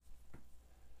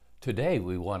Today,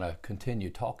 we want to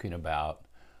continue talking about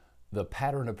the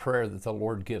pattern of prayer that the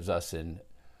Lord gives us in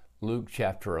Luke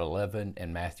chapter 11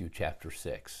 and Matthew chapter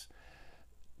 6.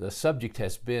 The subject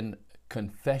has been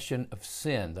confession of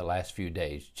sin the last few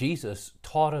days. Jesus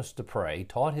taught us to pray,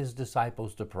 taught his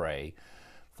disciples to pray,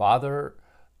 Father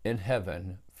in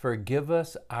heaven, forgive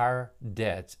us our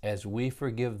debts as we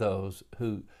forgive those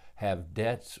who have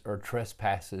debts or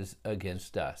trespasses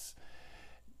against us.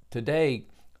 Today,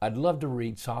 I'd love to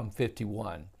read Psalm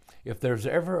 51. If there's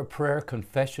ever a prayer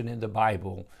confession in the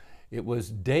Bible, it was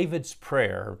David's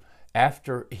prayer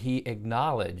after he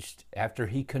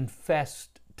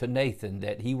confessed to Nathan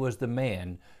that he was the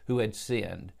man who had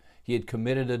sinned. He had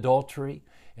committed adultery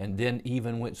and then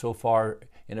even went so far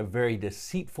in a very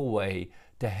deceitful way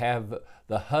to have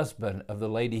the husband of the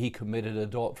lady he committed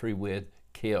adultery with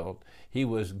killed. He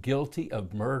was guilty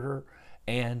of murder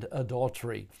and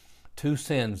adultery, two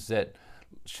sins that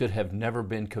should have never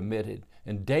been committed.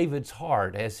 And David's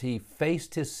heart, as he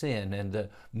faced his sin and the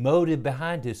motive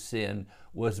behind his sin,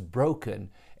 was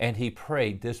broken, and he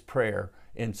prayed this prayer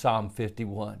in Psalm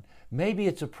 51. Maybe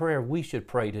it's a prayer we should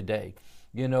pray today.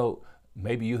 You know,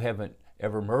 maybe you haven't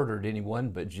ever murdered anyone,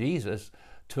 but Jesus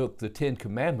took the Ten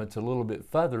Commandments a little bit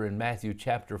further in Matthew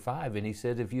chapter 5, and he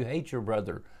said, if you hate your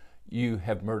brother, you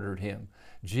have murdered him.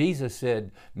 Jesus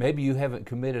said, maybe you haven't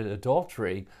committed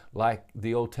adultery like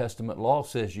the Old Testament law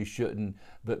says you shouldn't,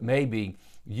 but maybe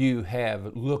you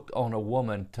have looked on a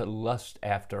woman to lust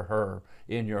after her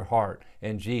in your heart.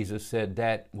 And Jesus said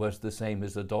that was the same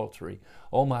as adultery.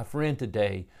 Oh, my friend,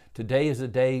 today is a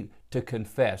day to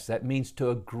confess. That means to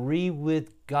agree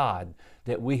with God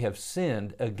that we have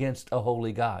sinned against a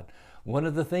holy God. One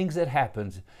of the things that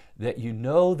happens that you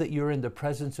know that you're in the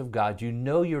presence of God, you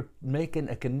know you're making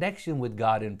a connection with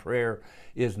God in prayer,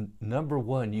 is number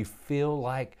one, you feel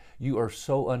like you are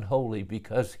so unholy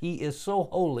because he is so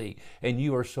holy and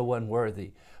you are so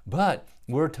unworthy. But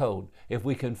we're told if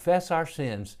we confess our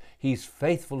sins, he's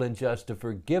faithful and just to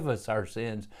forgive us our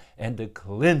sins and to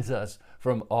cleanse us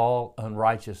from all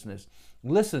unrighteousness.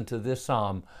 Listen to this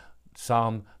psalm,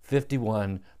 Psalm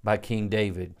 51 by King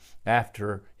David,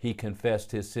 after he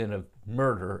confessed his sin of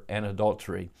murder and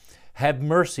adultery. Have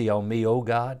mercy on me, O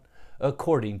God,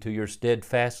 according to your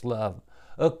steadfast love,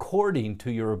 according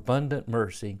to your abundant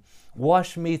mercy.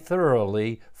 Wash me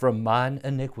thoroughly from mine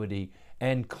iniquity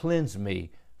and cleanse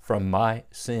me from my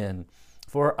sin.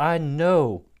 For I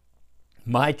know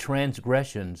my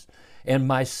transgressions, and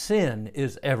my sin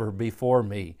is ever before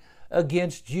me.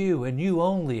 Against you and you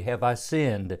only have I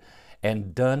sinned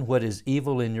and done what is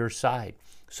evil in your sight,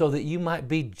 so that you might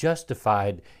be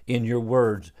justified in your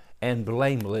words and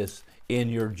blameless in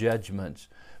your judgments.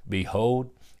 Behold,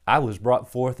 I was brought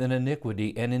forth in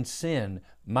iniquity, and in sin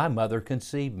my mother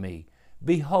conceived me.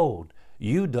 Behold,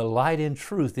 you delight in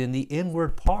truth in the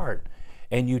inward part,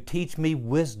 and you teach me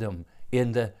wisdom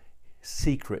in the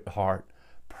secret heart.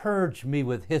 Purge me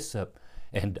with hyssop,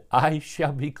 and I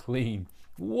shall be clean.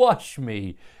 Wash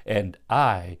me, and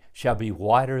I shall be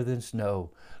whiter than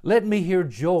snow. Let me hear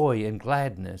joy and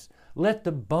gladness. Let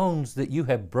the bones that you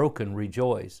have broken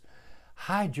rejoice.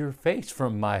 Hide your face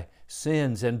from my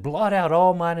sins and blot out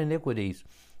all mine iniquities.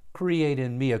 Create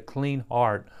in me a clean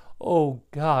heart, O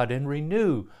God, and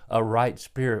renew a right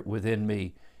spirit within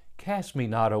me. Cast me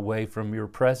not away from your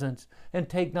presence, and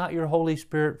take not your Holy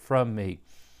Spirit from me.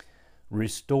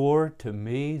 Restore to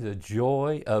me the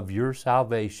joy of your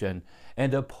salvation,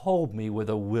 and uphold me with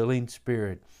a willing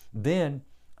spirit. Then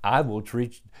I will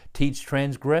teach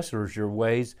transgressors your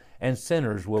ways, and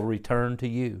sinners will return to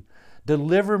you.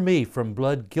 Deliver me from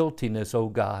blood guiltiness, O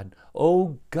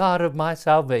God of my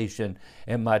salvation,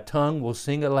 and my tongue will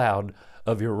sing aloud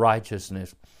of your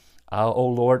righteousness. O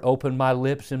Lord, open my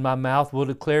lips, and my mouth will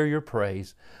declare your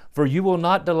praise. For you will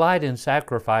not delight in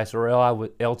sacrifice, or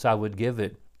else I would give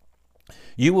it.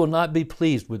 You will not be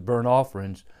pleased with burnt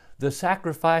offerings. The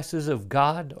sacrifices of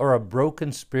God are a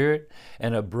broken spirit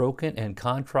and a broken and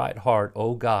contrite heart,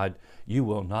 O God, you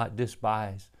will not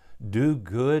despise. Do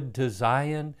good to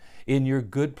Zion. In your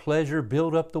good pleasure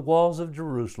build up the walls of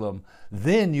Jerusalem.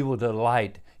 Then you will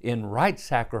delight in right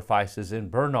sacrifices and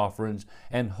burnt offerings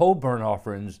and whole burnt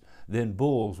offerings. Then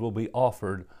bulls will be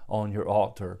offered on your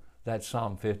altar. That's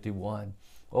Psalm 51.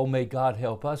 Oh, may God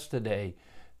help us today,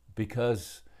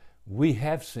 because we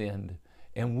have sinned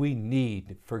and we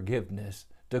need forgiveness,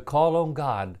 to call on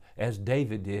God as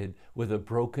David did with a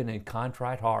broken and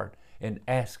contrite heart and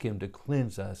ask him to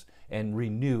cleanse us and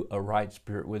renew a right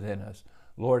spirit within us.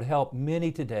 Lord, help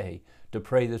many today to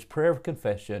pray this prayer of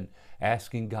confession,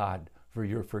 asking God for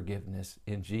your forgiveness.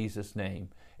 In Jesus' name,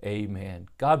 amen.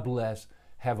 God bless.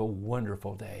 Have a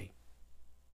wonderful day.